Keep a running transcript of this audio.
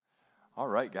All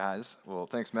right, guys. Well,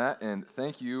 thanks, Matt, and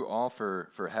thank you all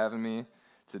for having me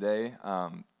today.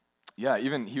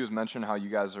 Even he was mentioning how you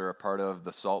guys are a part of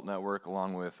the SALT network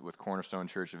along with Cornerstone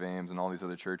Church of Ames and all these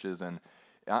other churches, and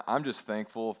I'm just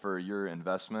thankful for your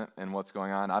investment in what's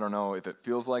going on. I don't know if it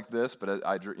feels like this, but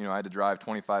I had to drive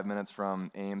 25 minutes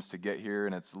from Ames to get here,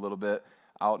 and it's a little bit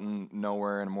out in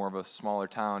nowhere in more of a smaller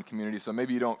town community, so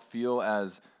maybe you don't feel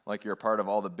as like you're a part of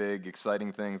all the big,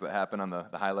 exciting things that happen on the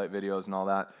highlight videos and all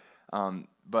that.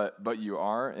 But you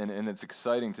are, and it's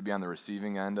exciting to be on the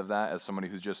receiving end of that as somebody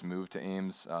who's just moved to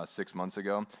Ames 6 months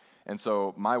ago. And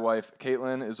so my wife,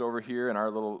 Caitlin, is over here, and our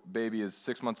little baby is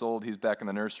 6 months old. He's back in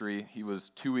the nursery. He was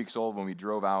 2 weeks old when we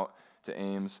drove out to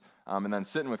Ames. And then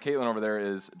sitting with Caitlin over there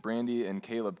is Brandy and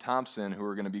Caleb Thompson, who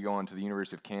are going to be going to the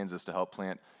University of Kansas to help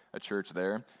plant a church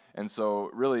there. And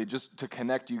so really just to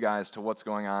connect you guys to what's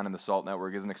going on in the SALT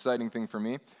Network is an exciting thing for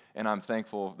me, and I'm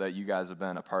thankful that you guys have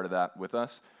been a part of that with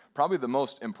us. Probably the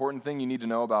most important thing you need to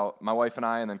know about my wife and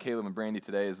I, and then Caleb and Brandy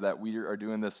today, is that we are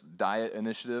doing this diet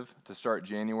initiative to start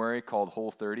January called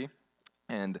Whole30.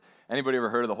 And anybody ever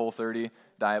heard of the Whole30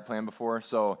 diet plan before?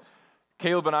 So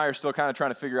Caleb and I are still kind of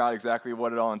trying to figure out exactly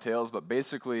what it all entails, but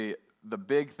basically the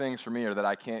big things for me are that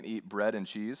I can't eat bread and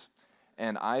cheese.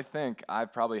 And I think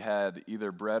I've probably had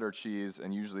either bread or cheese,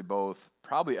 and usually both,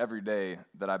 probably every day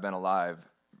that I've been alive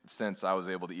since I was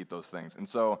able to eat those things. And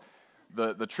so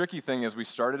the tricky thing is we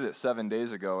started it 7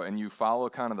 days ago, and you follow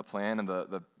kind of the plan, and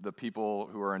the people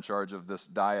who are in charge of this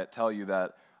diet tell you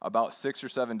that about 6 or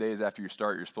 7 days after you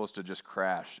start, you're supposed to just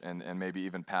crash and maybe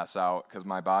even pass out, because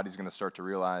my body's going to start to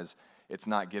realize it's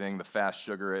not getting the fast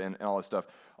sugar and all this stuff.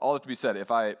 All that to be said, if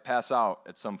I pass out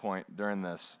at some point during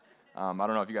this, I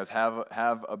don't know if you guys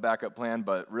have a backup plan,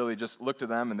 but really just look to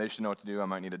them, and they should know what to do. I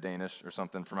might need a Danish or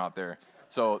something from out there.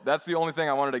 So that's the only thing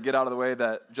I wanted to get out of the way,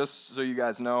 that just so you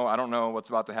guys know, I don't know what's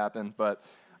about to happen, but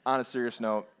on a serious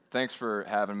note, thanks for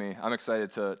having me. I'm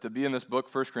excited to be in this book,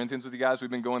 1 Corinthians, with you guys.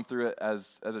 We've been going through it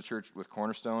as a church with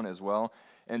Cornerstone as well,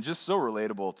 and just so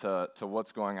relatable to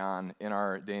what's going on in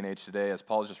our day and age today, as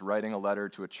Paul's just writing a letter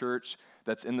to a church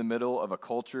that's in the middle of a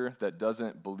culture that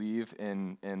doesn't believe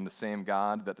in the same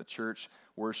God that the church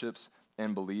worships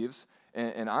and believes.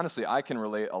 And honestly, I can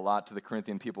relate a lot to the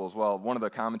Corinthian people as well. One of the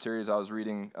commentaries I was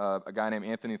reading, a guy named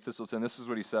Anthony Thistleton, this is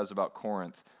what he says about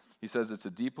Corinth. He says it's a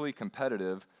deeply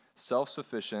competitive,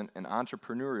 self-sufficient, and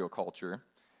entrepreneurial culture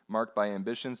marked by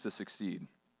ambitions to succeed.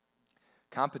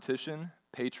 Competition,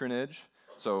 patronage,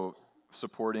 so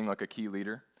supporting like a key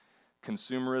leader,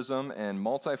 consumerism, and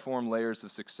multiform layers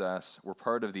of success were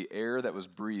part of the air that was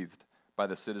breathed by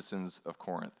the citizens of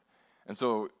Corinth. And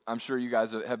so I'm sure you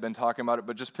guys have been talking about it,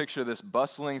 but just picture this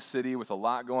bustling city with a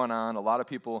lot going on, a lot of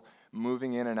people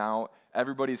moving in and out.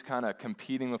 Everybody's kind of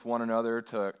competing with one another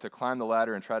to climb the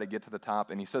ladder and try to get to the top.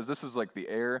 And he says this is like the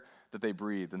air that they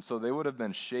breathed. And so they would have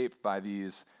been shaped by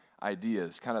these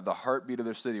ideas, kind of the heartbeat of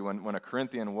their city. When a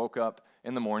Corinthian woke up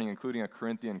in the morning, including a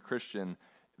Corinthian Christian,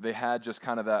 they had just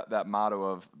kind of that motto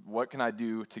of, what can I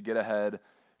do to get ahead?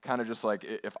 Kind of just like,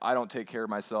 if I don't take care of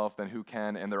myself, then who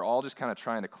can? And they're all just kind of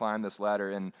trying to climb this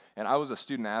ladder. And I was a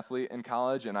student athlete in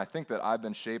college, and I think that I've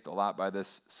been shaped a lot by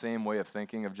this same way of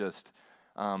thinking of just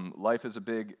life is a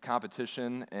big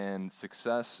competition, and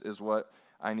success is what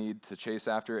I need to chase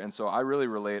after. And so I really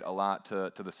relate a lot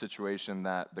to the situation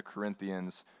that the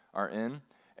Corinthians are in.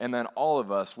 And then all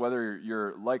of us, whether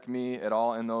you're like me at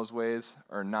all in those ways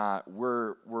or not,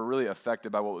 we're really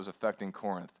affected by what was affecting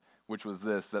Corinth, which was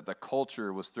this, that the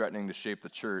culture was threatening to shape the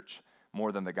church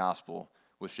more than the gospel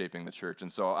was shaping the church.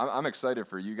 And so I'm excited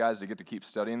for you guys to get to keep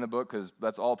studying the book, because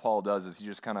that's all Paul does, is he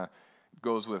just kind of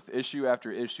goes with issue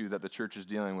after issue that the church is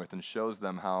dealing with and shows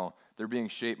them how they're being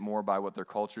shaped more by what their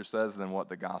culture says than what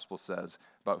the gospel says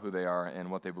about who they are and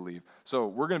what they believe. So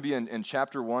we're going to be in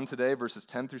chapter 1 today, verses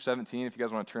 10 through 17, if you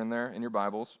guys want to turn there in your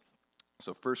Bibles.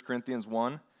 So 1 Corinthians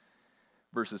 1,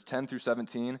 verses 10 through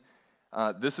 17.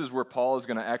 This is where Paul is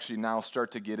going to actually now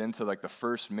start to get into like the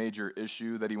first major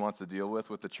issue that he wants to deal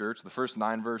with the church. The first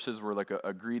 9 verses were like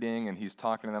a greeting, and he's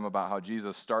talking to them about how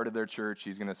Jesus started their church,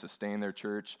 he's going to sustain their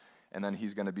church, and then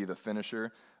he's going to be the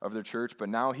finisher of their church. But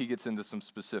now he gets into some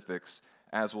specifics,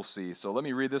 as we'll see. So let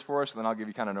me read this for us, and then I'll give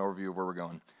you kind of an overview of where we're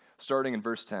going. Starting in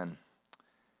verse 10,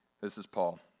 this is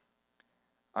Paul.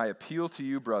 I appeal to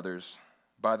you, brothers,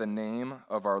 by the name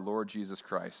of our Lord Jesus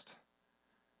Christ,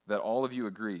 that all of you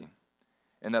agree,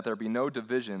 and that there be no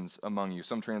divisions among you.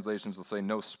 Some translations will say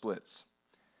no splits,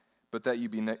 but that you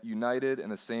be united in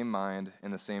the same mind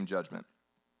and the same judgment.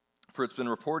 For it's been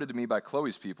reported to me by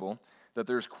Chloe's people that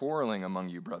there's quarreling among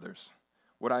you, brothers.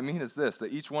 What I mean is this,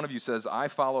 that each one of you says, I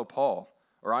follow Paul,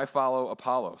 or I follow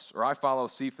Apollos, or I follow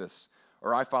Cephas,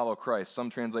 or I follow Christ. Some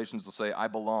translations will say, I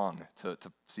belong to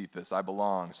Cephas. I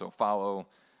belong. So follow,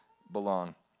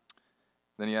 belong.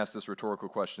 Then he asks this rhetorical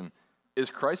question. Is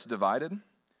Christ divided?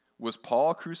 Was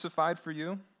Paul crucified for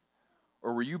you?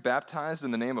 Or were you baptized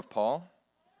in the name of Paul?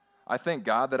 I thank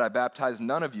God that I baptized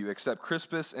none of you except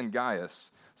Crispus and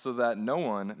Gaius, so that no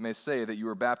one may say that you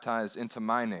were baptized into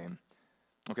my name.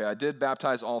 Okay, I did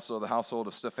baptize also the household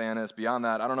of Stephanas. Beyond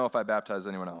that, I don't know if I baptized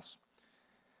anyone else.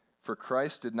 For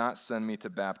Christ did not send me to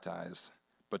baptize,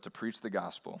 but to preach the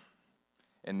gospel,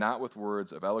 and not with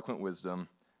words of eloquent wisdom,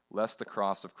 lest the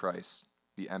cross of Christ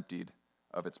be emptied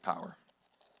of its power.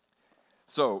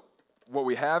 So, what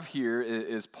we have here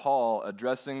is Paul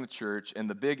addressing the church, and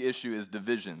the big issue is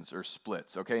divisions or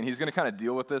splits, okay? And he's going to kind of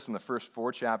deal with this in the first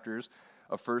 4 chapters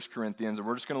of 1 Corinthians, and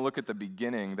we're just going to look at the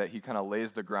beginning that he kind of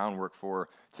lays the groundwork for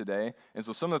today. And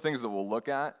so some of the things that we'll look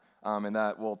at and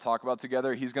that we'll talk about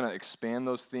together, he's going to expand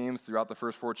those themes throughout the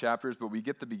first 4 chapters, but we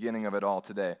get the beginning of it all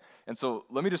today. And so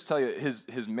let me just tell you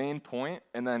his main point,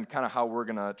 and then kind of how we're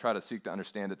going to try to seek to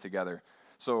understand it together.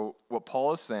 So what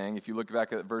Paul is saying, if you look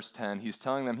back at verse 10, he's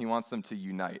telling them he wants them to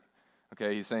unite.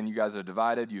 Okay, he's saying you guys are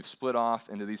divided, you've split off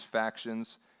into these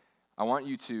factions. I want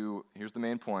you to, here's the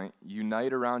main point,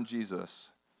 unite around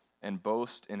Jesus and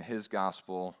boast in his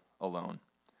gospel alone.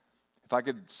 If I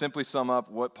could simply sum up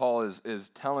what Paul is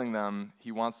telling them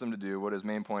he wants them to do, what his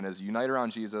main point is, unite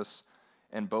around Jesus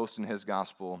and boast in his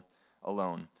gospel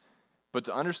alone. But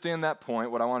to understand that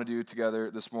point, what I want to do together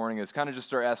this morning is kind of just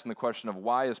start asking the question of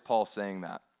why is Paul saying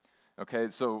that? Okay,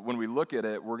 so when we look at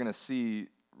it, we're going to see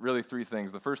really 3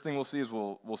 things. The first thing we'll see is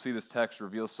we'll see this text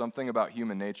reveal something about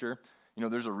human nature. You know,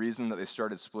 there's a reason that they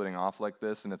started splitting off like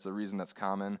this, and it's a reason that's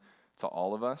common to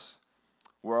all of us.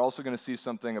 We're also going to see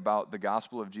something about the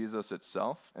gospel of Jesus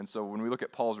itself. And so when we look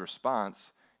at Paul's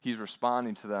response, he's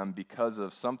responding to them because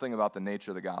of something about the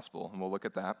nature of the gospel, and we'll look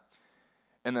at that.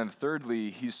 And then thirdly,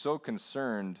 he's so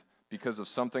concerned because of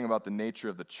something about the nature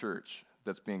of the church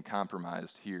that's being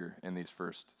compromised here in these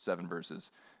first 7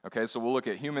 verses. Okay, so we'll look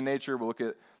at human nature, we'll look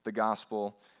at the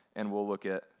gospel, and we'll look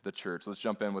at the church. Let's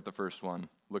jump in with the first one,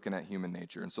 looking at human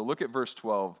nature. And so look at verse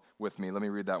 12 with me. Let me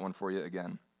read that one for you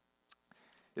again.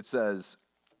 It says,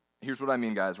 here's what I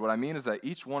mean, guys. What I mean is that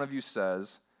each one of you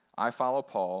says, I follow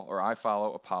Paul, or I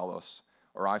follow Apollos,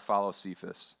 or I follow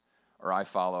Cephas, or I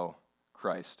follow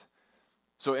Christ.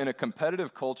 So in a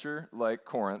competitive culture like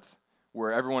Corinth,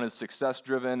 where everyone is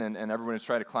success-driven and everyone is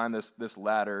trying to climb this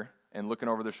ladder and looking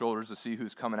over their shoulders to see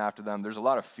who's coming after them, there's a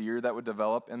lot of fear that would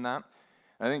develop in that.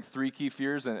 And I think 3 key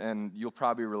fears, and you'll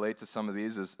probably relate to some of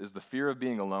these, is the fear of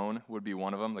being alone would be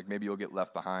one of them. Like maybe you'll get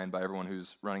left behind by everyone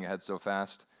who's running ahead so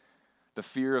fast. The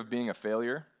fear of being a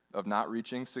failure, of not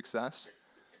reaching success.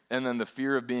 And then the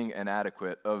fear of being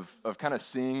inadequate, of kind of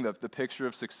seeing the picture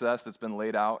of success that's been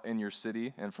laid out in your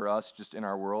city and for us just in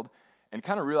our world, and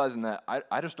kind of realizing that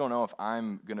I just don't know if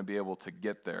I'm going to be able to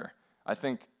get there. I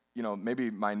think, you know, maybe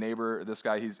my neighbor, this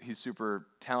guy, he's super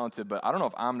talented, but I don't know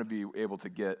if I'm going to be able to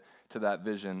get to that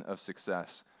vision of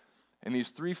success. And these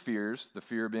 3 fears, the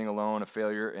fear of being alone, a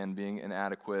failure, and being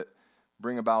inadequate,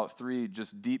 bring about 3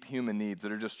 just deep human needs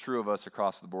that are just true of us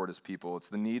across the board as people. It's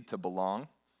the need to belong,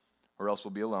 or else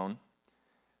we'll be alone.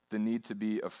 The need to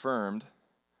be affirmed,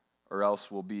 or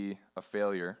else we'll be a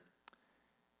failure.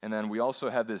 And then we also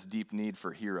have this deep need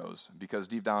for heroes, because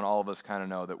deep down all of us kind of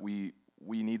know that we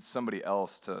need somebody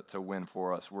else to win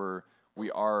for us.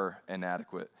 We are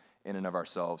inadequate in and of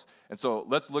ourselves. And so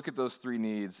let's look at those 3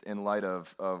 needs in light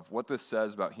of what this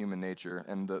says about human nature.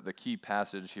 And the key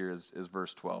passage here is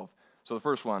verse 12. So the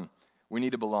first one, we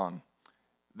need to belong.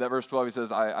 That verse 12, he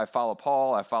says, I follow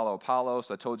Paul, I follow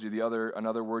Apollos. I told you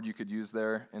another word you could use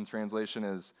there in translation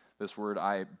is this word,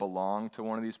 I belong to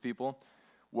one of these people.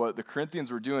 What the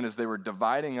Corinthians were doing is they were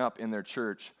dividing up in their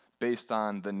church based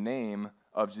on the name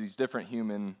of these different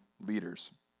human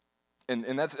leaders.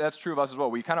 And that's true of us as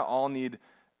well. We kind of all need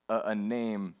a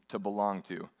name to belong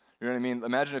to. You know what I mean?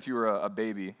 Imagine if you were a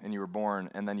baby and you were born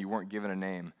and then you weren't given a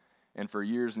name. And for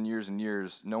years and years and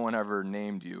years, no one ever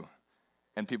named you.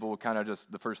 And people will kind of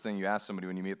just, the first thing you ask somebody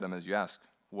when you meet them is you ask,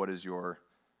 what is your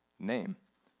name?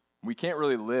 We can't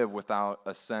really live without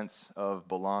a sense of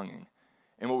belonging.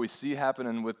 And what we see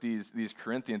happening with these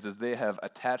Corinthians is they have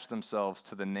attached themselves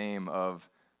to the name of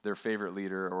their favorite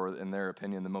leader, or in their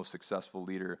opinion, the most successful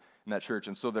leader in that church.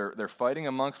 And so they're fighting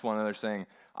amongst one another saying,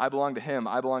 I belong to him,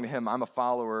 I'm a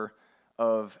follower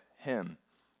of him.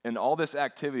 And all this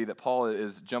activity that Paul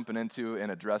is jumping into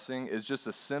and addressing is just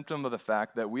a symptom of the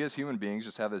fact that we as human beings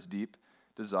just have this deep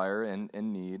desire and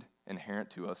need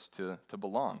inherent to us to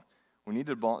belong. We need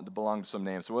to belong to some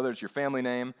name. So whether it's your family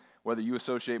name, whether you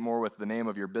associate more with the name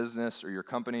of your business or your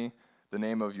company, the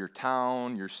name of your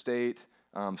town, your state.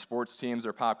 Sports teams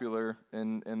are popular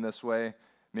in this way,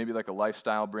 maybe like a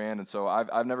lifestyle brand. And so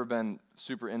I've never been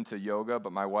super into yoga,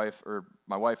 but my wife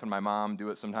and my mom do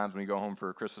it sometimes when we go home for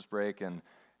a Christmas break. And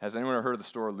has anyone ever heard of the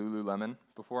store Lululemon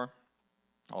before?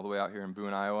 All the way out here in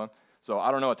Boone, Iowa. So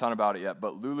I don't know a ton about it yet,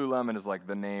 but Lululemon is like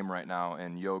the name right now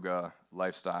in yoga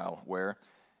lifestyle wear.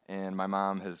 And my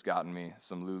mom has gotten me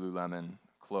some Lululemon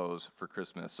clothes for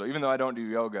Christmas. So even though I don't do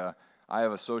yoga, I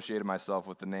have associated myself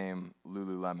with the name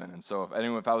Lululemon. And so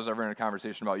if I was ever in a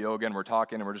conversation about yoga and we're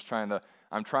talking and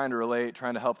I'm trying to relate,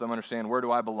 trying to help them understand where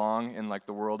do I belong in like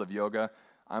the world of yoga,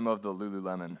 I'm of the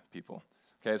Lululemon people.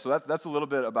 Okay, so that's a little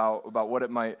bit about what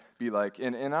it might be like.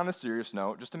 And on a serious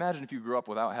note, just imagine if you grew up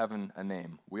without having a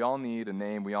name. We all need a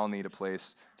name. We all need a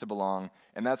place to belong.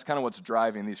 And that's kind of what's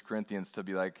driving these Corinthians to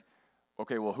be like,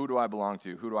 okay, well, who do I belong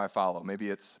to? Who do I follow?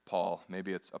 Maybe it's Paul.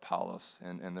 Maybe it's Apollos.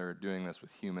 And they're doing this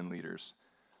with human leaders.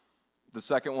 The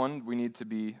second one, we need to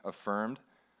be affirmed.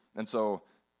 And so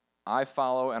I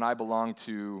follow and I belong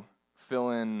to fill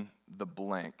in the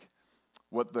blank.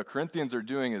 What the Corinthians are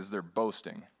doing is they're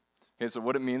boasting. Okay, so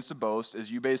what it means to boast is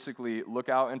you basically look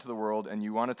out into the world and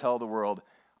you want to tell the world,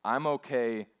 I'm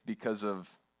okay because of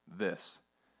this.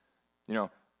 You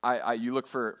know, you look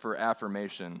for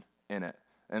affirmation in it.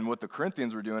 And what the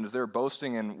Corinthians were doing is they were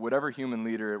boasting in whatever human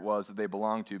leader it was that they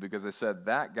belonged to because they said,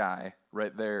 that guy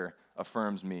right there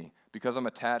affirms me. Because I'm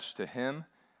attached to him,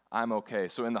 I'm okay.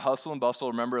 So in the hustle and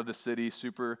bustle, remember, of the city,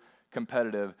 super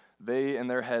competitive, they in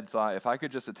their head thought, if I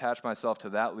could just attach myself to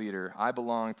that leader, I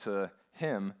belong to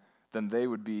him, then they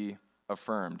would be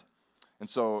affirmed. And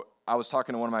so I was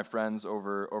talking to one of my friends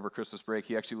over Christmas break.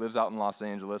 He actually lives out in Los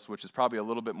Angeles, which is probably a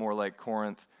little bit more like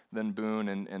Corinth than Boone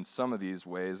in some of these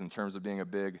ways in terms of being a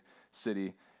big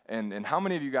city. And how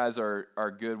many of you guys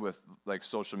are good with like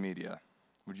social media?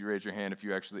 Would you raise your hand if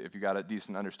you got a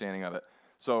decent understanding of it?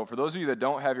 So for those of you that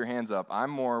don't have your hands up,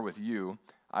 I'm more with you.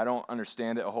 I don't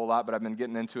understand it a whole lot, but I've been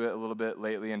getting into it a little bit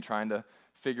lately and trying to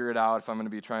figure it out if I'm going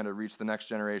to be trying to reach the next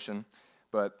generation.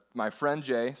 But my friend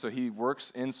Jay, so he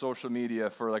works in social media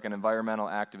for like an environmental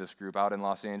activist group out in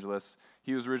Los Angeles.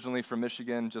 He was originally from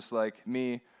Michigan, just like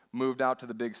me, moved out to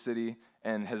the big city,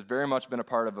 and has very much been a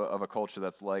part of a culture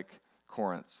that's like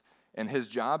Corinth's. And his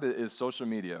job is social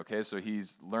media, okay? So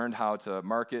he's learned how to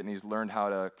market, and he's learned how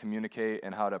to communicate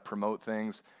and how to promote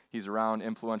things. He's around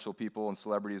influential people and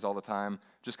celebrities all the time,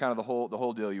 just kind of the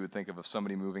whole deal you would think of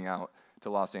somebody moving out to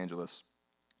Los Angeles.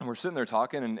 And we're sitting there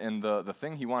talking, and the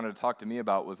thing he wanted to talk to me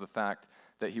about was the fact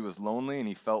that he was lonely and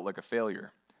he felt like a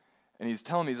failure. And he's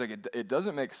telling me, he's like, it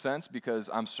doesn't make sense because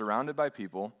I'm surrounded by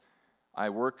people. I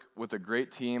work with a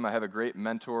great team. I have a great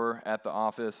mentor at the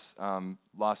office.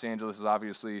 Los Angeles is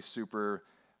obviously super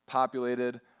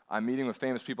populated. I'm meeting with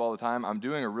famous people all the time. I'm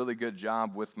doing a really good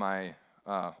job with my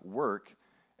work.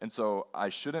 And so I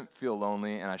shouldn't feel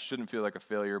lonely and I shouldn't feel like a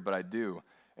failure, but I do.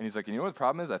 And he's like, you know what the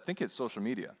problem is? I think it's social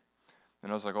media.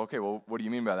 And I was like, okay, well, what do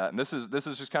you mean by that? And this is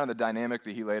just kind of the dynamic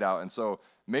that he laid out. And so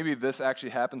maybe this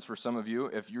actually happens for some of you.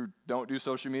 If you don't do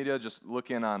social media, just look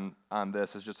in on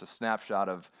this as just a snapshot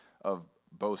of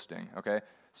boasting, okay?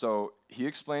 So he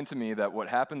explained to me that what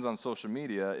happens on social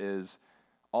media is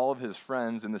all of his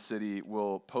friends in the city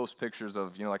will post pictures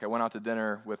of, like I went out to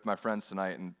dinner with my friends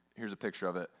tonight, and here's a picture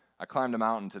of it. I climbed a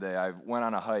mountain today. I went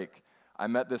on a hike. I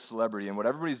met this celebrity, and what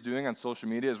everybody's doing on social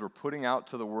media is we're putting out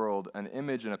to the world an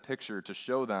image and a picture to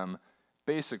show them,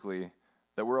 basically,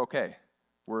 that we're okay.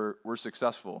 We're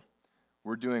successful.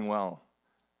 We're doing well.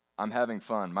 I'm having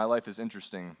fun. My life is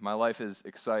interesting. My life is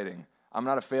exciting. I'm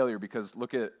not a failure because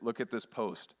look at this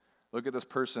post. Look at this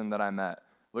person that I met.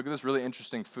 Look at this really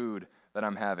interesting food that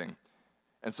I'm having.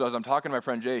 And so as I'm talking to my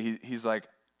friend Jay, he's like,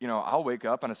 I'll wake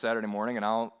up on a Saturday morning and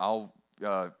I'll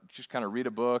just kind of read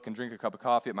a book and drink a cup of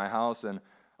coffee at my house, and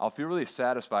I'll feel really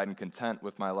satisfied and content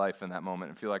with my life in that moment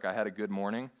and feel like I had a good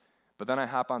morning. But then I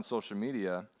hop on social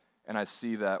media, and I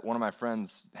see that one of my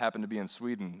friends happened to be in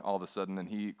Sweden all of a sudden, and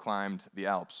he climbed the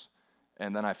Alps.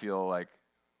 And then I feel like,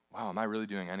 wow, am I really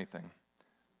doing anything?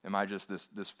 Am I just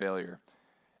this failure?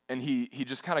 And he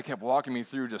just kind of kept walking me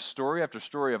through just story after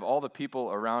story of all the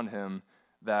people around him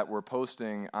that were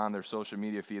posting on their social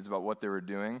media feeds about what they were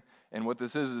doing. And what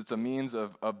this is, it's a means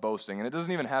of boasting. And it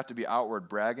doesn't even have to be outward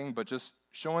bragging, but just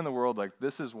showing the world, like,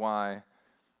 this is why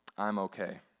I'm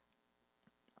okay.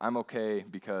 I'm okay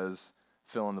because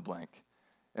fill in the blank.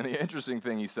 And the interesting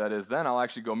thing he said is then I'll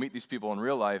actually go meet these people in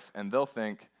real life, and they'll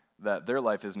think that their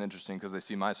life isn't interesting because they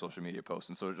see my social media posts.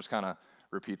 And so it just kind of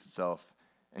repeats itself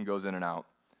and goes in and out.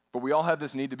 But we all have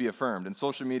this need to be affirmed, and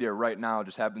social media right now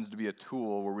just happens to be a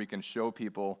tool where we can show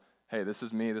people, hey, this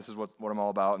is me, this is what I'm all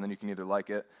about, and then you can either like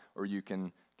it or you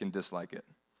can dislike it.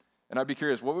 And I'd be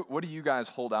curious, what do you guys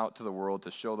hold out to the world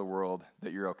to show the world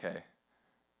that you're okay?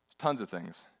 Tons of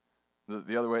things.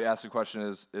 The other way to ask the question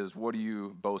is what do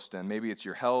you boast in? Maybe it's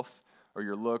your health or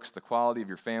your looks, the quality of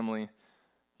your family,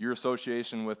 your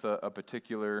association with a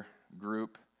particular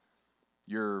group,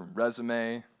 your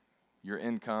resume, your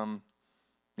income,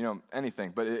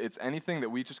 anything. But it's anything that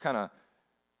we just kind of,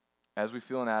 as we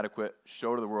feel inadequate,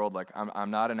 show to the world like,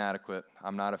 I'm not inadequate,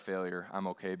 I'm not a failure, I'm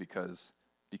okay because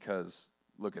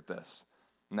look at this.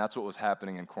 And that's what was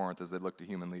happening in Corinth as they looked to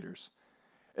human leaders.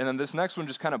 And then this next one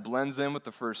just kind of blends in with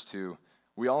the first two.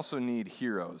 We also need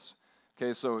heroes.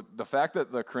 Okay, so the fact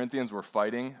that the Corinthians were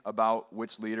fighting about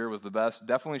which leader was the best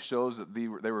definitely shows that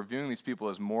they were viewing these people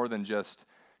as more than just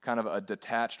kind of a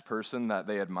detached person that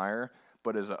they admire,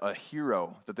 but as a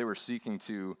hero that they were seeking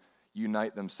to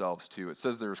unite themselves to. It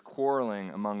says there's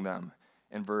quarreling among them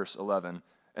in verse 11.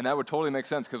 And that would totally make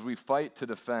sense because we fight to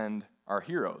defend our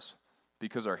heroes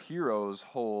because our heroes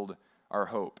hold our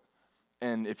hope.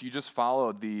 And if you just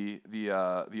followed the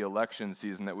election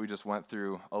season that we just went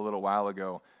through a little while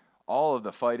ago, all of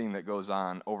the fighting that goes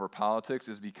on over politics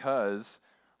is because,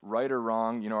 right or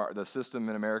wrong, the system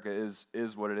in America is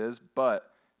what it is.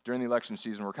 But during the election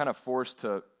season, we're kind of forced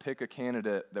to pick a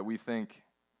candidate that we think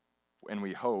and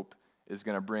we hope is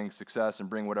going to bring success and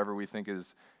bring whatever we think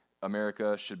is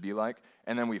America should be like.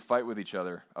 And then we fight with each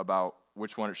other about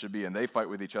which one it should be, and they fight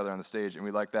with each other on the stage, and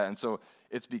we like that. And so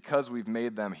it's because we've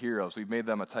made them heroes. We've made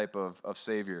them a type of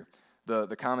savior.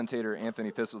 The commentator Anthony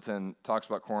Thistleton talks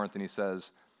about Corinth, and he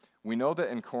says, "We know that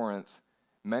in Corinth,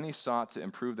 many sought to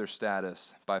improve their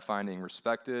status by finding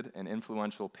respected and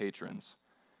influential patrons.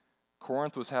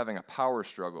 Corinth was having a power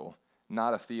struggle,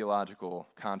 not a theological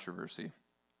controversy."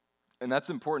 And that's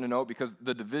important to note because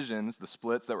the divisions, the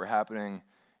splits that were happening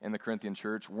in the Corinthian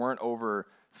church weren't over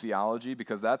theology,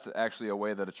 because that's actually a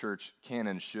way that a church can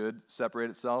and should separate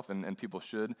itself, and people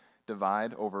should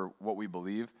divide over what we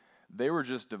believe. They were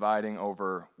just dividing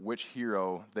over which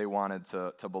hero they wanted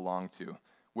to belong to,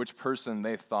 which person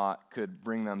they thought could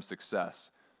bring them success.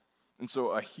 And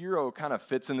so a hero kind of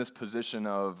fits in this position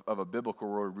of a biblical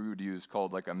word we would use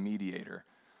called like a mediator.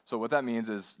 So what that means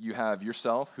is you have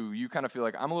yourself, who you kind of feel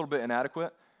like, I'm a little bit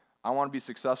inadequate, I want to be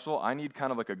successful, I need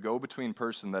kind of like a go-between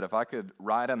person that if I could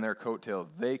ride on their coattails,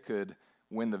 they could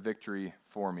win the victory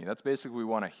for me. That's basically what we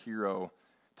want a hero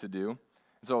to do. And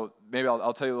so maybe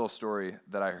I'll tell you a little story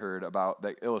that I heard about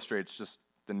that illustrates just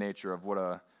the nature of what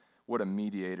a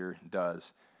mediator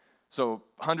does. So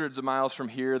hundreds of miles from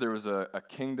here, there was a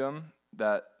kingdom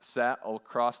that sat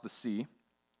across the sea,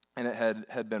 and it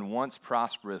had been once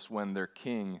prosperous when their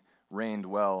king reigned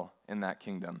well in that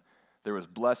kingdom. There was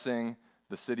blessing.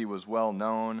 The city was well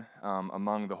known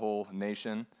among the whole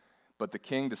nation, but the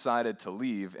king decided to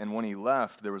leave, and when he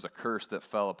left, there was a curse that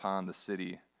fell upon the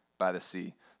city by the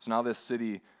sea. So now this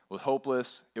city was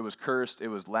hopeless, it was cursed, it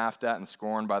was laughed at and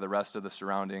scorned by the rest of the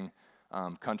surrounding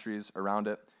countries around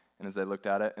it, and as they looked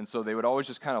at it. And so they would always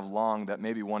just kind of long that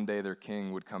maybe one day their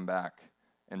king would come back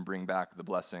and bring back the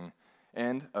blessing.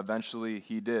 And eventually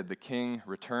he did. The king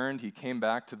returned. He came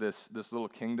back to this little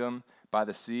kingdom by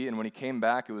the sea. And when he came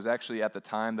back, it was actually at the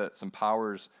time that some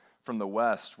powers from the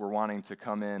west were wanting to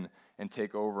come in and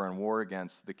take over and war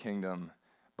against the kingdom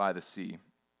by the sea.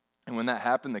 And when that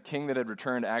happened, the king that had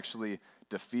returned actually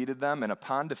defeated them. And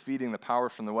upon defeating the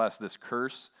powers from the west, this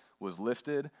curse was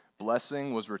lifted.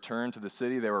 Blessing was returned to the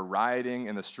city. They were rioting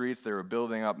in the streets. They were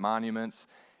building up monuments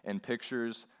and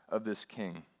pictures of this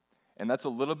king. And that's a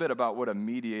little bit about what a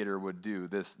mediator would do.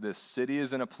 This city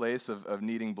is in a place of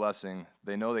needing blessing.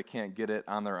 They know they can't get it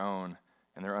on their own,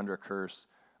 and they're under a curse.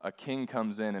 A king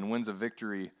comes in and wins a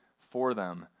victory for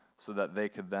them so that they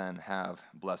could then have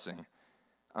blessing.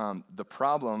 The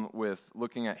problem with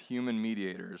looking at human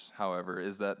mediators, however,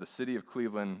 is that the city of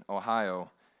Cleveland,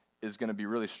 Ohio, is going to be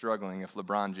really struggling if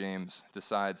LeBron James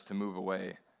decides to move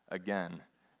away again,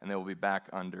 and they will be back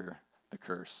under the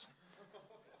curse.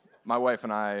 My wife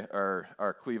and I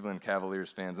are Cleveland Cavaliers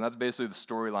fans, and that's basically the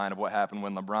storyline of what happened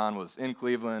when LeBron was in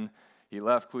Cleveland. He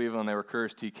left Cleveland, they were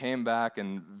cursed. He came back,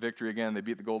 and victory again. They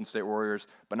beat the Golden State Warriors,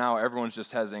 but now everyone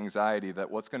just has anxiety that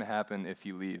what's going to happen if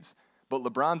he leaves. But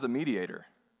LeBron's a mediator,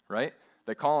 right?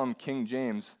 They call him King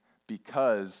James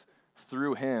because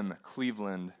through him,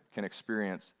 Cleveland can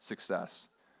experience success.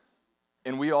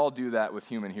 And we all do that with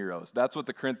human heroes. That's what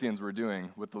the Corinthians were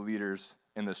doing with the leaders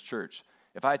in this church.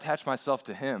 If I attach myself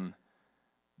to him,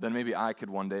 then maybe I could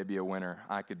one day be a winner.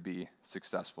 I could be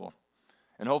successful.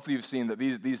 And hopefully you've seen that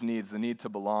these needs, the need to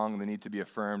belong, the need to be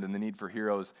affirmed, and the need for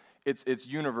heroes, it's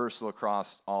universal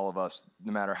across all of us,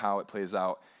 no matter how it plays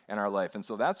out in our life. And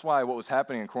so that's why what was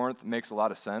happening in Corinth makes a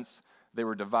lot of sense. They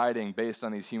were dividing based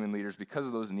on these human leaders because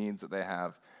of those needs that they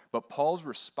have. But Paul's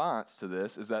response to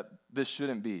this is that this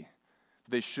shouldn't be.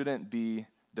 They shouldn't be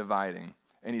dividing.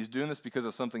 And he's doing this because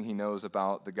of something he knows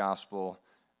about the gospel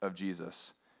of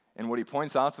Jesus. And what he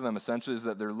points out to them essentially is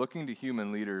that they're looking to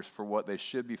human leaders for what they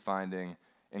should be finding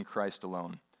in Christ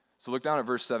alone. So look down at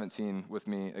verse 17 with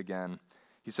me again.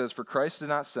 He says, "For Christ did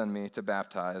not send me to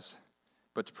baptize,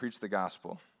 but to preach the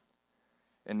gospel,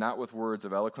 and not with words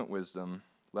of eloquent wisdom,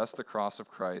 lest the cross of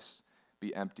Christ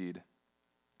be emptied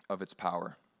of its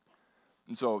power."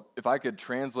 And so if I could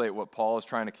translate what Paul is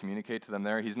trying to communicate to them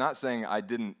there, he's not saying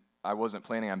I wasn't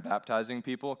planning on baptizing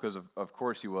people, because of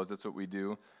course he was. That's what we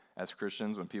do as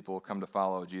Christians when people come to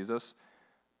follow Jesus.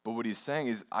 But what he's saying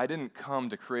is, I didn't come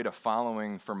to create a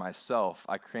following for myself.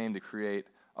 I came to create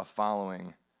a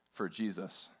following for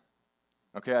Jesus.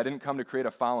 Okay, I didn't come to create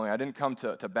a following. I didn't come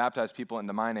to baptize people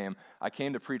into my name. I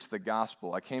came to preach the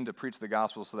gospel. I came to preach the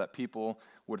gospel so that people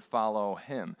would follow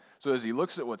him. So as he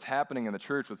looks at what's happening in the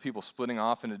church with people splitting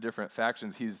off into different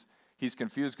factions, he's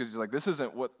confused because he's like, this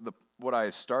isn't what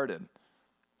I started.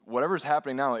 Whatever's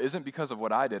happening now isn't because of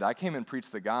what I did. I came and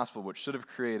preached the gospel, which should have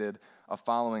created a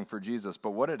following for Jesus. But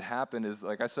what had happened is,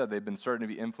 like I said, they've been starting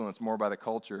to be influenced more by the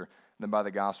culture than by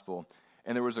the gospel.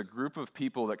 And there was a group of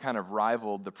people that kind of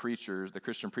rivaled the preachers, the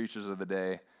Christian preachers of the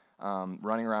day,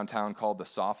 running around town called the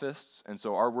sophists. And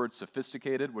so our word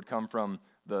sophisticated would come from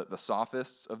the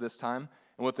sophists of this time.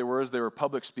 And what they were is they were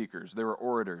public speakers. They were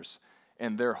orators.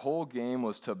 And their whole game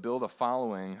was to build a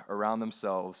following around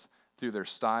themselves through their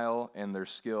style and their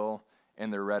skill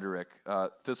and their rhetoric.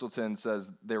 Thistleton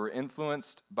says they were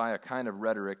influenced by a kind of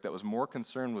rhetoric that was more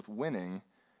concerned with winning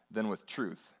than with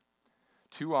truth.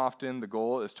 Too often, the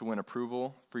goal is to win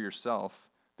approval for yourself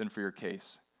than for your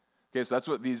case. Okay, so that's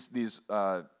what these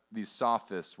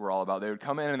sophists were all about. They would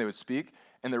come in and they would speak,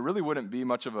 and there really wouldn't be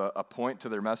much of a point to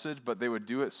their message, but they would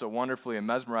do it so wonderfully and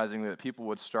mesmerizingly that people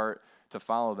would start to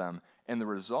follow them. And the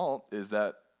result is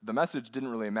that the message didn't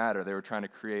really matter. They were trying to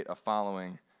create a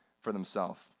following for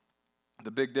themselves.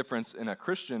 The big difference in a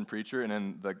Christian preacher and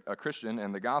in a Christian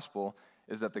and the gospel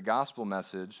is that the gospel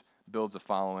message builds a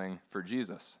following for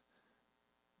Jesus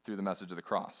through the message of the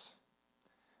cross.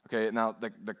 Okay, now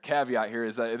the caveat here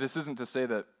is that this isn't to say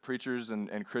that preachers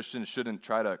and Christians shouldn't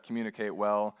try to communicate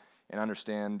well and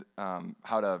understand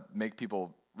how to make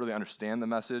people really understand the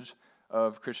message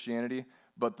of Christianity,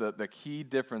 but the key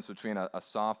difference between a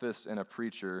sophist and a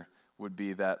preacher would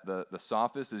be that the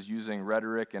sophist is using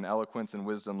rhetoric and eloquence and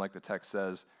wisdom, like the text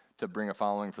says, to bring a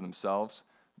following for themselves.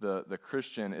 The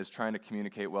Christian is trying to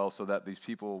communicate well so that these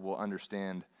people will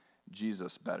understand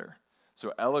Jesus better.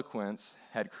 So eloquence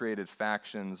had created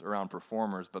factions around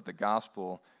performers, but the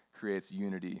gospel creates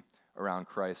unity around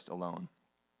Christ alone.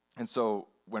 And so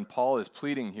when Paul is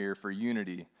pleading here for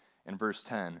unity in verse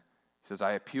 10, he says,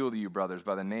 "I appeal to you, brothers,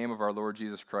 by the name of our Lord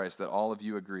Jesus Christ, that all of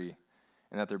you agree,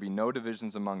 and that there be no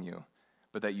divisions among you,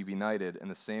 but that you be united in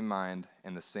the same mind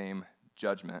and the same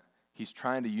judgment." He's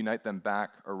trying to unite them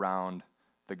back around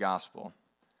the gospel.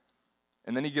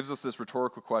 And then he gives us this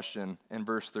rhetorical question in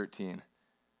verse 13,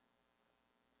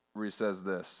 where he says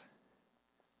this: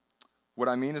 "What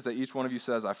I mean is that each one of you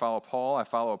says, I follow Paul, I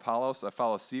follow Apollos, I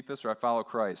follow Cephas, or I follow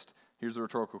Christ." Here's the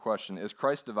rhetorical question: Is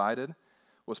Christ divided?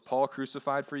 Was Paul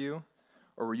crucified for you?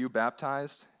 Or were you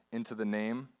baptized into the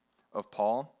name of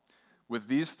Paul? With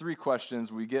these three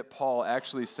questions, we get Paul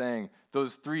actually saying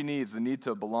those three needs, the need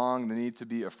to belong, the need to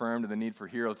be affirmed, and the need for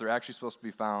heroes, they're actually supposed to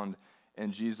be found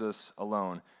in Jesus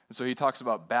alone. And so he talks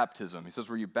about baptism. He says,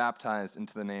 were you baptized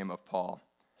into the name of Paul?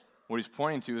 What he's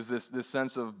pointing to is this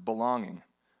sense of belonging,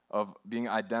 of being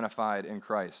identified in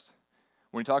Christ.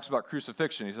 When he talks about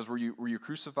crucifixion, he says, were you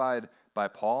crucified by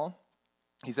Paul?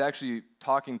 He's actually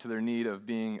talking to their need of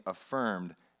being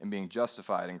affirmed and being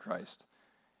justified in Christ.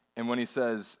 And when he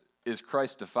says, is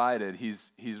Christ divided,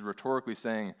 he's rhetorically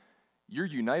saying, you're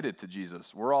united to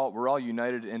Jesus. We're all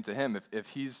united into him. If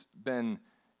he's been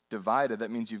divided, that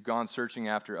means you've gone searching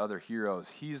after other heroes.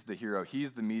 He's the hero.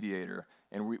 He's the mediator.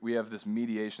 And we have this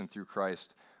mediation through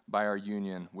Christ by our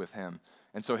union with him.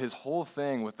 And so his whole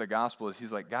thing with the gospel is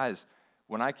he's like, guys,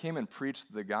 when I came and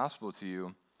preached the gospel to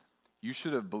you, you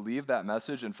should have believed that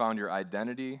message and found your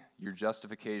identity, your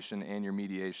justification, and your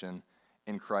mediation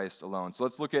in Christ alone. So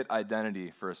let's look at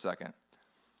identity for a second.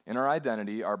 In our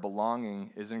identity, our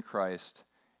belonging is in Christ,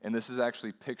 and this is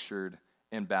actually pictured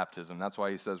in baptism. That's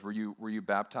why he says, were you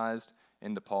baptized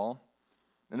into Paul?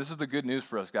 And this is the good news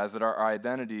for us, guys, that our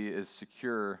identity is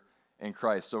secure in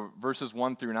Christ. So verses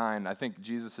 1 through 9, I think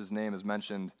Jesus' name is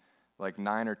mentioned like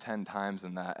 9 or 10 times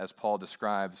in that as Paul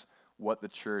describes what the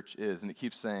church is. And it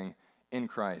keeps saying, in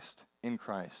Christ, in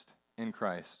Christ, in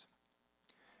Christ.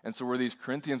 And so where these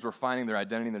Corinthians were finding their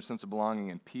identity and their sense of belonging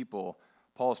in people,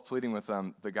 Paul is pleading with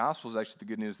them, the gospel is actually the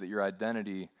good news that your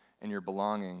identity and your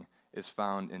belonging is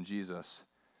found in Jesus.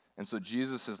 And so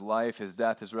Jesus' life, his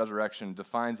death, his resurrection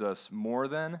defines us more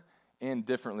than and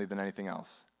differently than anything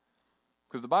else.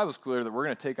 Because the Bible's clear that we're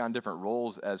going to take on different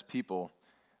roles as people,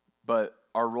 but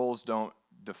our roles don't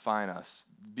define us.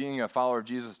 Being a follower of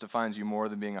Jesus defines you more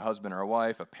than being a husband or a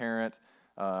wife, a parent,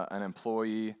 an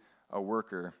employee, a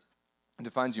worker. It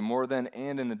defines you more than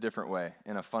and in a different way,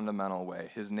 in a fundamental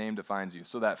way. His name defines you.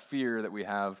 So that fear that we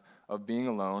have of being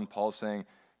alone, Paul's saying,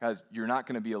 guys, you're not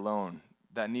going to be alone.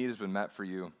 That need has been met for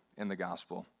you in the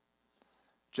gospel.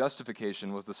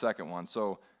 Justification was the second one.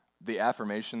 So the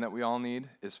affirmation that we all need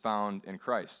is found in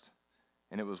Christ,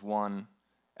 and it was won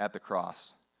at the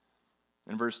cross.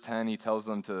 In verse 10, he tells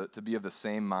them to be of the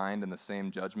same mind and the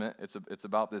same judgment. It's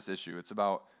about this issue. It's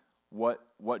about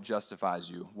what justifies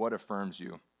you, what affirms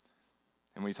you.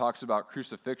 And when he talks about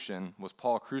crucifixion, was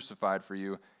Paul crucified for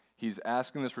you? He's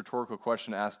asking this rhetorical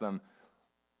question to ask them,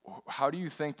 how do you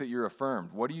think that you're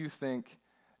affirmed? What do you think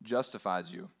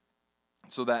justifies you?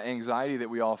 So that anxiety that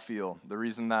we all feel, the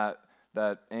reason that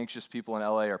anxious people in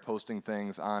LA are posting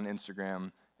things on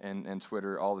Instagram and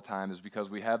Twitter all the time is because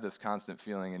we have this constant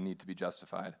feeling and need to be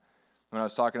justified. When I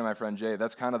was talking to my friend Jay,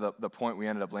 that's kind of the point we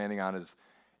ended up landing on is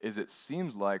it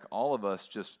seems like all of us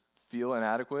just feel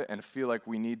inadequate and feel like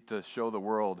we need to show the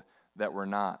world that we're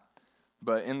not.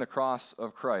 But in the cross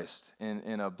of Christ,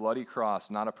 in a bloody cross,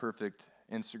 not a perfect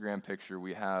Instagram picture,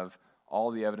 we have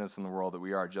all the evidence in the world that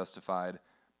we are justified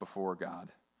before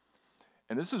God.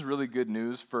 And this is really good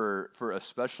news for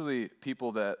especially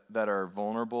people that are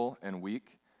vulnerable and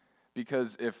weak,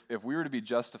 because if we were to be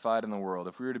justified in the world,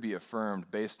 if we were to be affirmed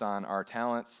based on our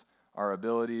talents, our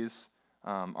abilities,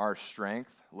 our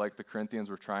strength, like the Corinthians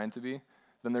were trying to be,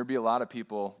 then there'd be a lot of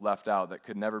people left out that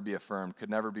could never be affirmed, could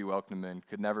never be welcomed in,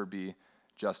 could never be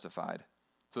justified.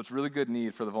 So it's really good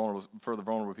need for the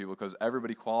vulnerable people because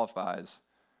everybody qualifies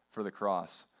for the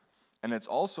cross. And it's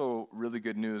also really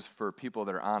good news for people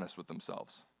that are honest with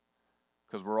themselves,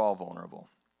 because we're all vulnerable.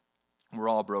 We're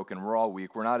all broken. We're all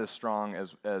weak. We're not as strong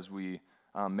as we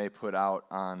may put out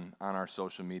on our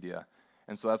social media.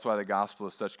 And so that's why the gospel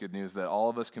is such good news, that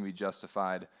all of us can be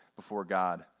justified before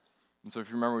God. And so if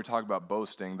you remember, we talked about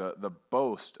boasting. The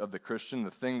boast of the Christian,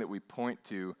 the thing that we point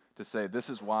to say, this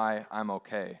is why I'm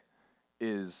okay,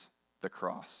 is the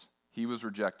cross. He was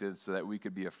rejected so that we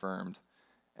could be affirmed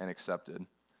and accepted.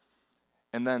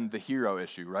 And then the hero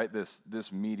issue, right?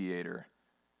 This mediator.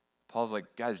 Paul's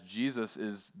like, guys, Jesus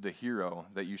is the hero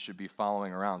that you should be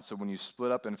following around. So when you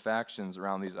split up in factions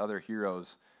around these other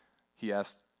heroes, he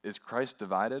asks, is Christ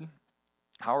divided?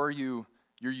 How are you?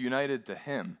 You're united to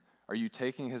him. Are you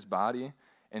taking his body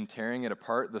and tearing it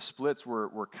apart? The splits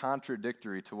were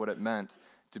contradictory to what it meant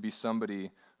to be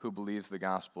somebody who believes the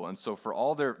gospel. And so for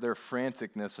all their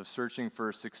franticness of searching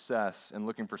for success and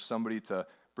looking for somebody to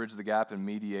bridge the gap and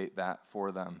mediate that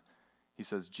for them, he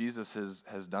says Jesus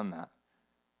has done that.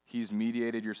 He's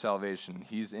mediated your salvation.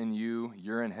 He's in you,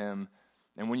 you're in him.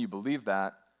 And when you believe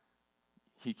that,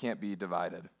 he can't be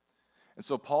divided. And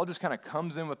so Paul just kind of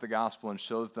comes in with the gospel and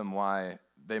shows them why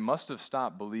they must have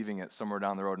stopped believing it somewhere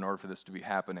down the road in order for this to be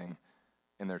happening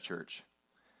in their church.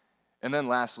 And then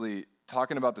lastly,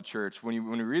 talking about the church, when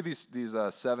we read these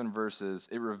 7 verses,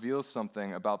 it reveals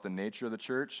something about the nature of the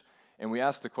church. And we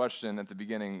asked the question at the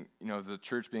beginning, is the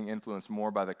church being influenced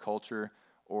more by the culture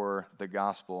or the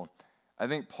gospel? I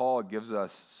think Paul gives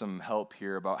us some help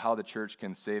here about how the church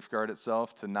can safeguard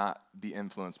itself to not be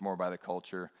influenced more by the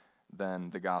culture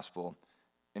than the gospel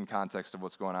in context of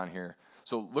what's going on here.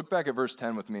 So look back at verse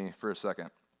 10 with me for a second.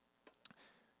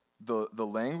 The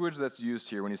language that's used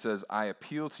here when he says, I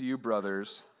appeal to you,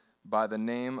 brothers, by the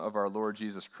name of our Lord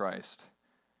Jesus Christ,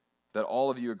 that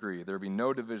all of you agree, there be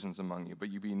no divisions among you,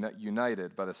 but you be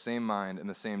united by the same mind and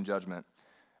the same judgment.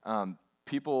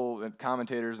 People and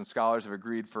commentators and scholars have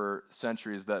agreed for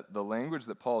centuries that the language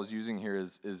that Paul is using here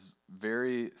is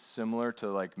very similar to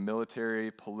like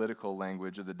military political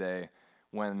language of the day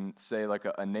when, say, like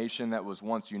a nation that was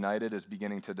once united is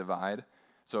beginning to divide.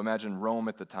 So imagine Rome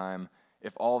at the time.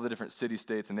 If all the different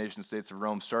city-states and nation-states of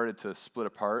Rome started to split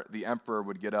apart, the emperor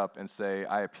would get up and say,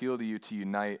 I appeal to you to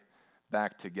unite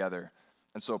back together.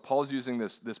 And so Paul's using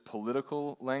this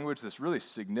political language, this really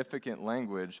significant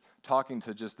language, talking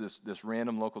to just this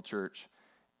random local church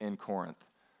in Corinth.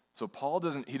 So Paul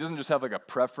doesn't just have like a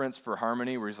preference for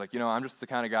harmony where he's like, I'm just the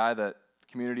kind of guy that the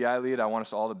community I lead, I want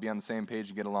us all to be on the same page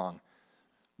and get along.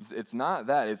 It's not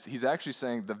that. He's actually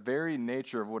saying the very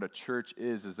nature of what a church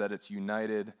is that it's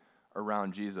united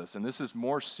around Jesus. And this is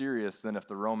more serious than if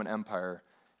the Roman Empire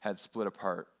had split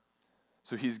apart.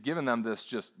 So he's given them this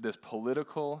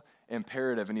political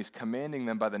imperative, and he's commanding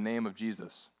them by the name of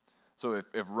Jesus. So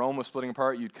if Rome was splitting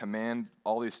apart, you'd command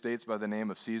all these states by the name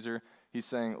of Caesar. He's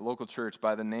saying, local church,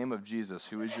 by the name of Jesus,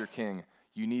 who is your king,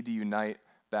 you need to unite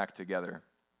back together.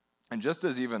 And just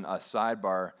as even a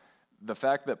sidebar, the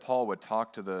fact that Paul would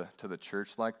talk to the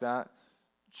church like that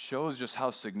shows just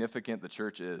how significant the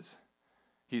church is.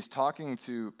 He's talking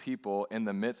to people in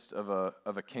the midst of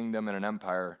a kingdom and an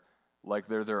empire like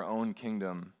they're their own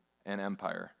kingdom and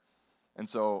empire. And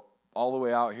so all the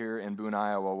way out here in Boone,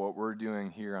 Iowa, what we're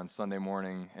doing here on Sunday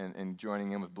morning and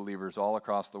joining in with believers all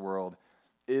across the world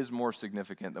is more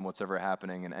significant than what's ever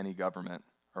happening in any government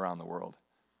around the world.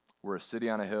 We're a city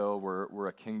on a hill. We're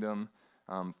a kingdom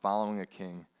following a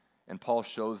king. And Paul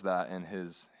shows that in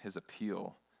his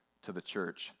appeal to the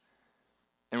church.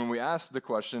 And when we ask the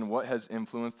question, what has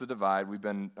influenced the divide,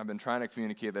 I've been trying to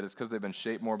communicate that it's because they've been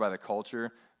shaped more by the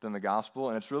culture than the gospel,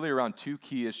 and it's really around two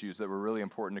key issues that were really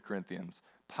important to Corinthians: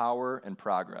 power and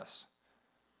progress.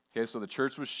 Okay, so the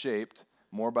church was shaped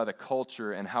more by the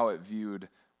culture and how it viewed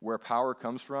where power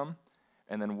comes from,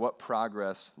 and then what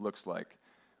progress looks like.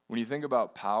 When you think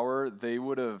about power, they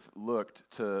would have looked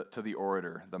to the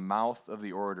orator, the mouth of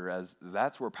the orator, as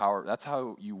that's where power, that's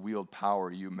how you wield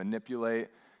power. You manipulate,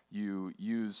 you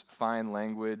use fine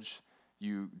language,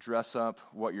 you dress up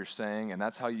what you're saying, and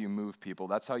that's how you move people.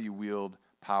 That's how you wield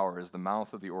power, is the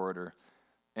mouth of the orator.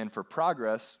 And for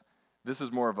progress, this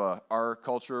is more of our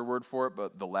culture word for it,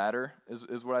 but the ladder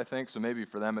is what I think. So maybe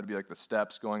for them it'd be like the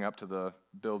steps going up to the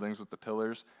buildings with the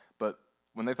pillars. But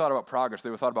when they thought about progress, they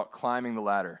would thought about climbing the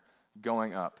ladder,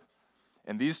 going up.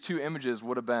 And these two images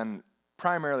would have been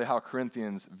primarily how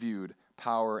Corinthians viewed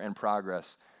power and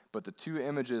progress. But the two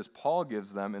images Paul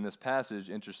gives them in this passage,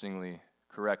 interestingly,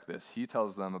 correct this. He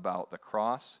tells them about the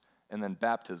cross and then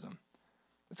baptism.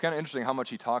 It's kind of interesting how much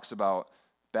he talks about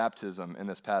baptism in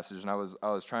this passage, and I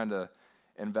was trying to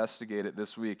investigate it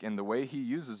this week, and the way he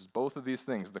uses both of these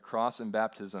things, the cross and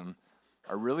baptism,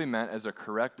 are really meant as a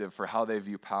corrective for how they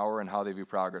view power and how they view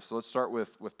progress. So let's start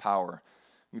with power.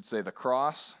 You'd say the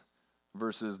cross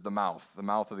versus the mouth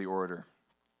of the orator.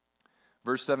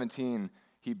 Verse 17,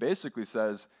 he basically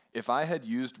says, if I had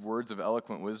used words of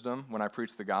eloquent wisdom when I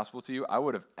preached the gospel to you, I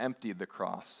would have emptied the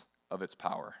cross of its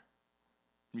power.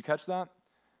 You catch that?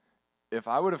 If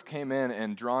I would have came in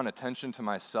and drawn attention to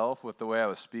myself with the way I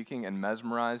was speaking and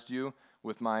mesmerized you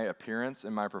with my appearance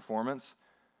and my performance,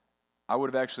 I would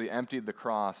have actually emptied the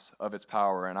cross of its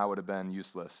power and I would have been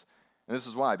useless. And this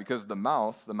is why, because the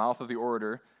mouth of the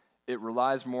orator, it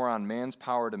relies more on man's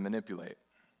power to manipulate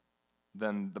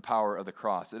than the power of the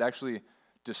cross. It actually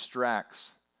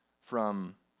distracts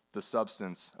from the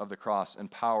substance of the cross, and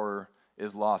power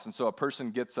is lost. And so a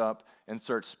person gets up and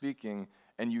starts speaking,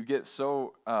 and you get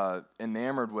so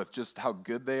enamored with just how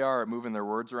good they are at moving their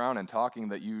words around and talking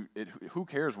that who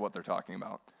cares what they're talking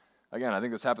about? Again, I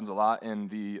think this happens a lot in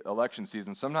the election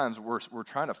season. Sometimes we're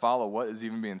trying to follow what is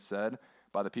even being said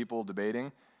by the people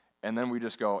debating, and then we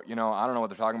just go, I don't know what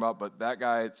they're talking about, but that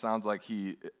guy sounds like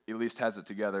he at least has it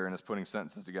together and is putting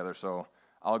sentences together, so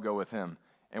I'll go with him.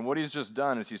 And what he's just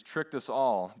done is he's tricked us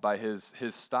all by his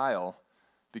style,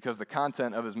 because the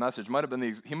content of his message he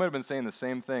might have been saying the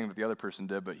same thing that the other person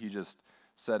did, but he just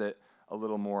said it a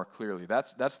little more clearly.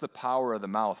 That's the power of the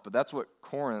mouth, but that's what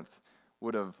Corinth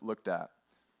would have looked at.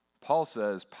 Paul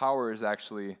says power is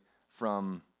actually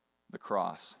from the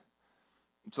cross.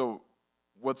 So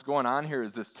what's going on here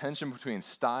is this tension between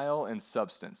style and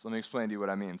substance. Let me explain to you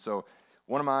what I mean. So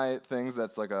one of my things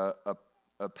that's like a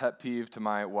pet peeve to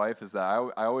my wife is that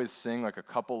I always sing like a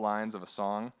couple lines of a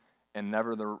song and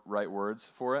never the right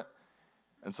words for it.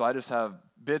 And so I just have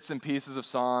bits and pieces of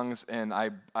songs, and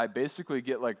I basically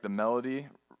get like the melody,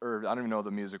 or I don't even know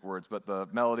the music words, but the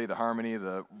melody, the harmony,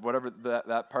 the whatever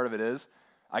that part of it is,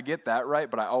 I get that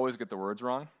right, but I always get the words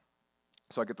wrong.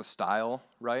 So I get the style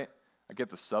right, I get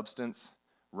the substance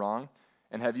wrong.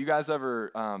 And have you guys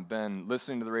ever been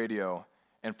listening to the radio,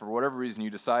 and for whatever reason you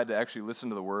decide to actually listen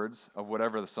to the words of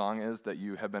whatever the song is that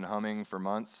you have been humming for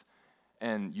months,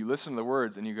 and you listen to the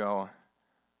words and you go,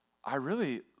 I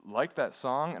really like that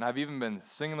song, and I've even been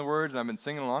singing the words and I've been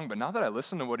singing along, but now that I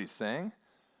listen to what he's saying,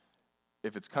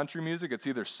 if it's country music, it's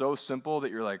either so simple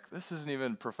that you're like, this isn't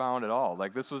even profound at all.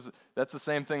 Like that's the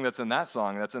same thing that's in that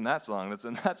song, that's in that song, that's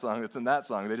in that song, that's in that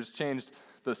song. They just changed,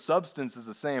 the substance is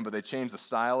the same, but they changed the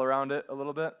style around it a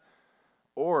little bit.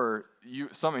 Or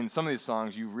some of these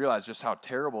songs, you realize just how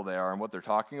terrible they are and what they're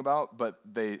talking about, but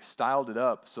they styled it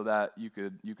up so that you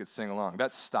could sing along.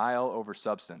 That's style over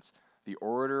substance. The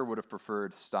orator would have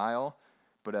preferred style,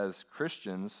 but as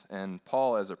Christians, and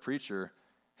Paul as a preacher,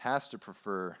 has to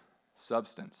prefer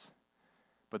substance.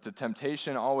 But the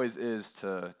temptation always is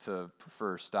to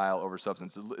prefer style over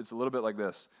substance. It's a little bit like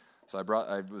this. So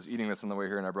I was eating this on the way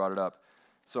here, and I brought it up.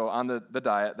 So on the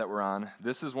diet that we're on,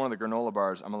 this is one of the granola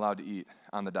bars I'm allowed to eat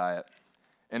on the diet.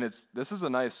 And this is a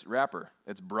nice wrapper.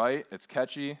 It's bright, it's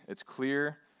catchy, it's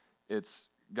clear, it's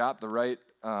got the right,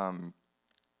 got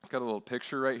a little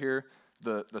picture right here.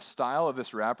 The style of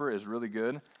this wrapper is really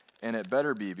good, and it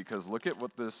better be, because look at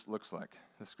what this looks like,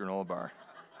 this granola bar.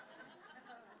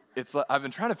 It's like, I've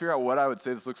been trying to figure out what I would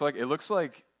say this looks like. It looks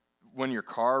like when your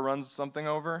car runs something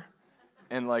over,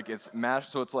 and like it's mashed,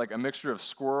 so it's like a mixture of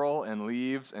squirrel and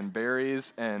leaves and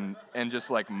berries and just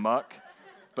like muck.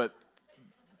 But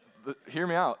hear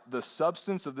me out. The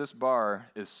substance of this bar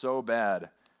is so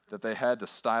bad that they had to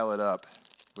style it up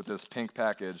with this pink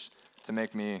package to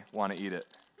make me want to eat it.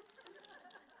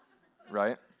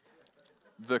 Right?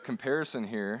 The comparison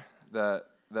here that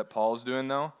Paul's doing,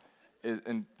 though,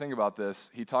 and think about this.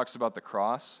 He talks about the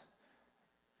cross.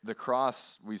 The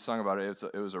cross, we sung about it.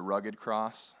 It was a rugged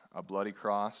cross, a bloody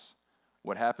cross.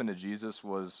 What happened to Jesus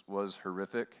was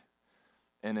horrific.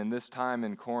 And in this time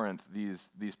in Corinth, these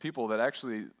people that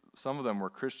actually, some of them were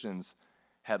Christians,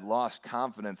 had lost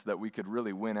confidence that we could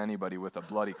really win anybody with a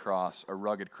bloody cross, a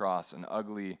rugged cross, an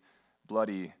ugly,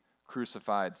 bloody,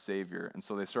 crucified Savior. And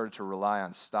so they started to rely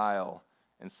on style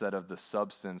instead of the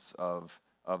substance of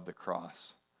the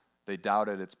cross. They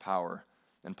doubted its power.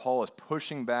 And Paul is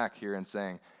pushing back here and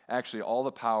saying, actually, all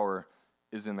the power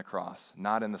is in the cross,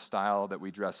 not in the style that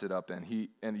we dress it up in.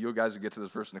 And you guys will get to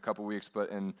this verse in a couple weeks, but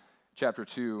in chapter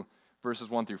 2, verses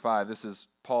 1 through 5,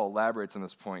 Paul elaborates on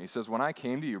this point. He says, when I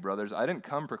came to you, brothers, I didn't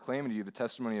come proclaiming to you the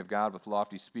testimony of God with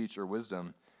lofty speech or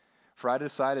wisdom, for I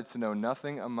decided to know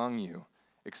nothing among you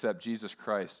except Jesus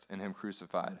Christ and him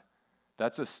crucified.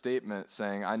 That's a statement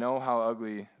saying, I know how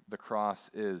ugly the cross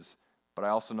is, but I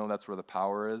also know that's where the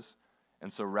power is.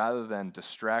 And so rather than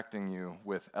distracting you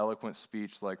with eloquent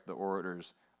speech like the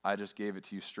orators, I just gave it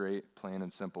to you straight, plain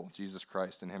and simple, Jesus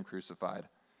Christ and him crucified.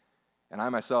 And I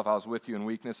myself, I was with you in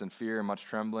weakness and fear and much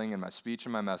trembling, and my speech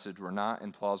and my message were not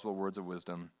in plausible words of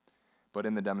wisdom, but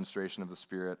in the demonstration of the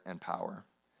Spirit and power,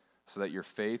 so that your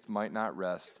faith might not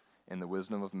rest in the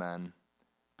wisdom of men,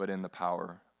 but in the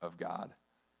power of God.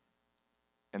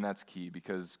 And that's key,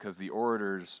 because the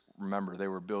orators, remember, they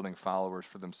were building followers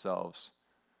for themselves.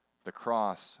 The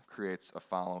cross creates a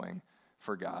following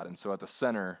for God. And so at the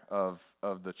center of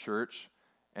the church,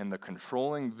 and the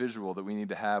controlling visual that we need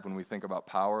to have when we think about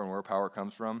power and where power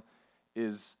comes from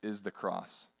is the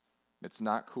cross. It's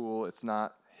not cool, it's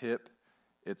not hip,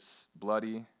 it's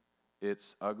bloody,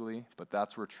 it's ugly, but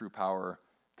that's where true power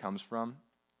comes from.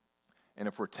 And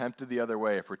if we're tempted the other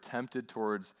way, if we're tempted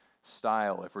towards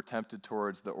style, if we're tempted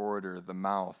towards the orator, the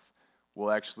mouth,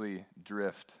 we'll actually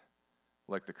drift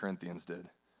like the Corinthians did.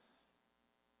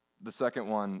 The second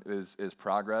one is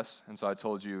progress. And so I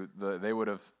told you they would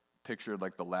have pictured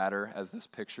like the ladder as this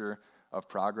picture of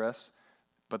progress.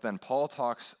 But then Paul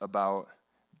talks about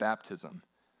baptism.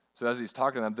 So as he's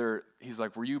talking to them, he's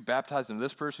like, were you baptized in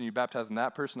this person? You baptized in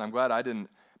that person? I'm glad I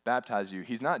didn't baptize you.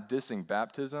 He's not dissing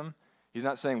baptism. He's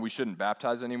not saying we shouldn't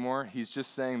baptize anymore. He's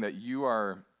just saying that you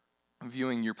are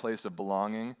viewing your place of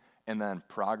belonging and then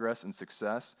progress and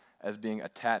success as being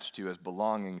attached to, as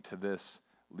belonging to this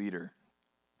leader.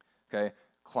 Okay?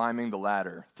 Climbing the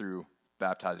ladder through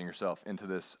baptizing yourself into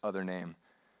this other name.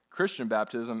 Christian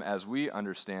baptism, as we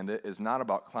understand it, is not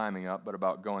about climbing up, but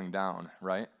about going down,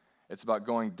 right? It's about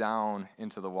going down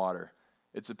into the water.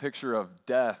 It's a picture of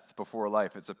death before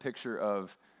life. It's a picture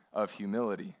of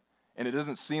humility. And it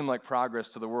doesn't seem like progress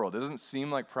to the world. It doesn't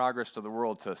seem like progress to the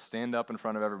world to stand up in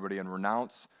front of everybody and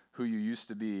renounce who you used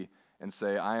to be and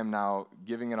say, I am now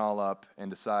giving it all up and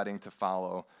deciding to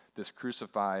follow this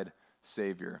crucified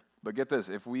Savior. But get this,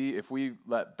 if we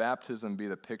let baptism be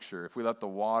the picture, if we let the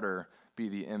water be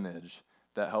the image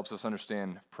that helps us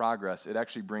understand progress, it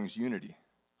actually brings unity.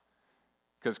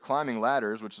 Because climbing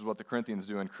ladders, which is what the Corinthians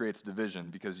do, and creates division,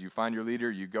 because you find your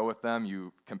leader, you go with them,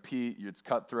 you compete, it's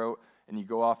cutthroat, and you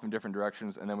go off in different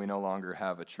directions, and then we no longer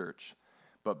have a church.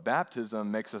 But baptism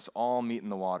makes us all meet in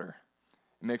the water.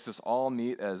 It makes us all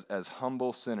meet as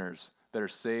humble sinners that are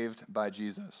saved by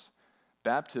Jesus.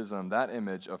 Baptism, that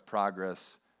image of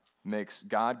progress, makes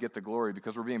God get the glory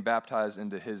because we're being baptized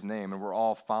into his name and we're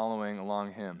all following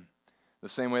along him. The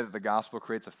same way that the gospel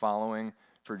creates a following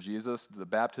for Jesus, the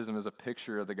baptism is a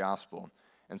picture of the gospel.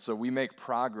 And so we make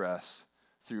progress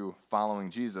through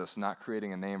following Jesus, not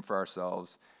creating a name for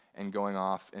ourselves and going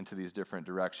off into these different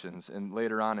directions. And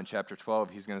later on in chapter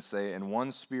 12, he's going to say, in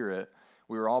one spirit,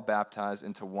 we were all baptized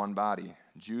into one body,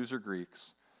 Jews or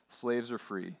Greeks, slaves or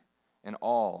free, and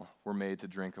all were made to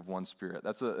drink of one spirit.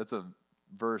 That's a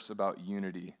verse about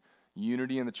unity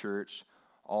in the church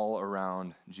all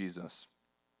around Jesus.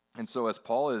 And so as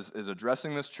Paul is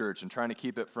addressing this church and trying to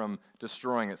keep it from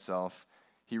destroying itself,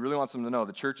 he really wants them to know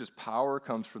the church's power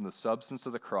comes from the substance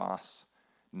of the cross,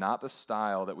 not the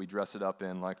style that we dress it up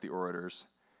in like the orators.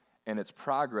 And its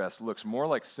progress looks more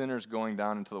like sinners going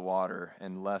down into the water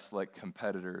and less like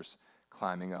competitors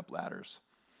climbing up ladders.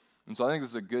 And so I think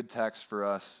this is a good text for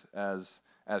us as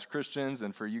Christians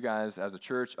and for you guys as a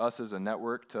church, us as a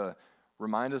network, to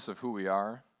remind us of who we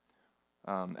are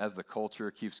as the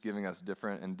culture keeps giving us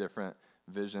different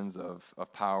visions of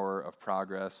power, of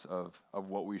progress, of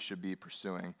what we should be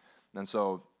pursuing. And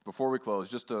so before we close,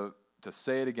 just to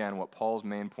say it again, what Paul's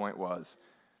main point was,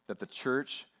 that the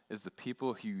church is the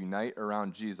people who unite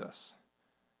around Jesus,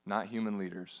 not human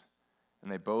leaders, and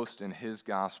they boast in his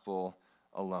gospel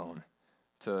alone.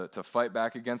 To fight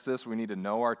back against this, we need to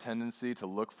know our tendency to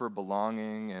look for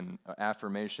belonging and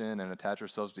affirmation and attach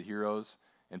ourselves to heroes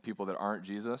and people that aren't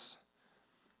Jesus.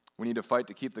 We need to fight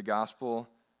to keep the gospel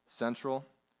central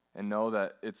and know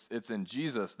that it's in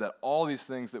Jesus that all these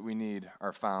things that we need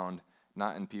are found,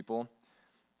 not in people.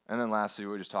 And then lastly,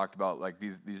 we just talked about like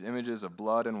these images of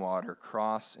blood and water,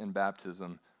 cross and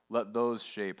baptism. Let those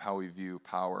shape how we view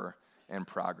power and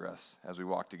progress as we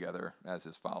walk together as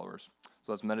his followers.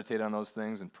 So let's meditate on those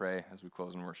things and pray as we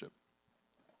close in worship.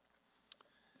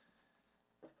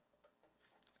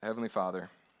 Heavenly Father,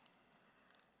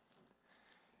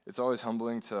 it's always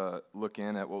humbling to look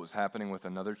in at what was happening with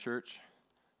another church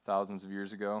thousands of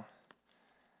years ago.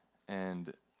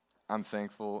 And I'm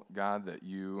thankful, God, that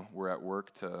you were at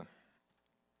work to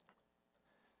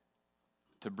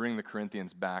bring the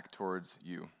Corinthians back towards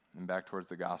you and back towards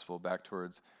the gospel, back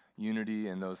towards unity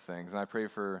and those things. And I pray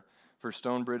for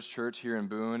Stonebridge Church here in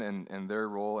Boone and their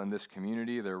role in this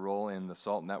community, their role in the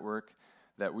SALT network,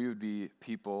 that we would be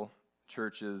people,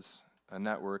 churches, a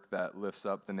network that lifts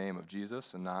up the name of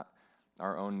Jesus and not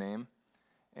our own name,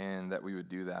 and that we would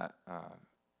do that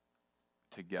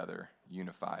together,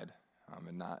 unified,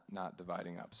 and not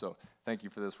dividing up. So thank you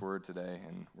for this word today,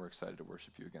 and we're excited to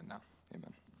worship you again now.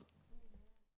 Amen.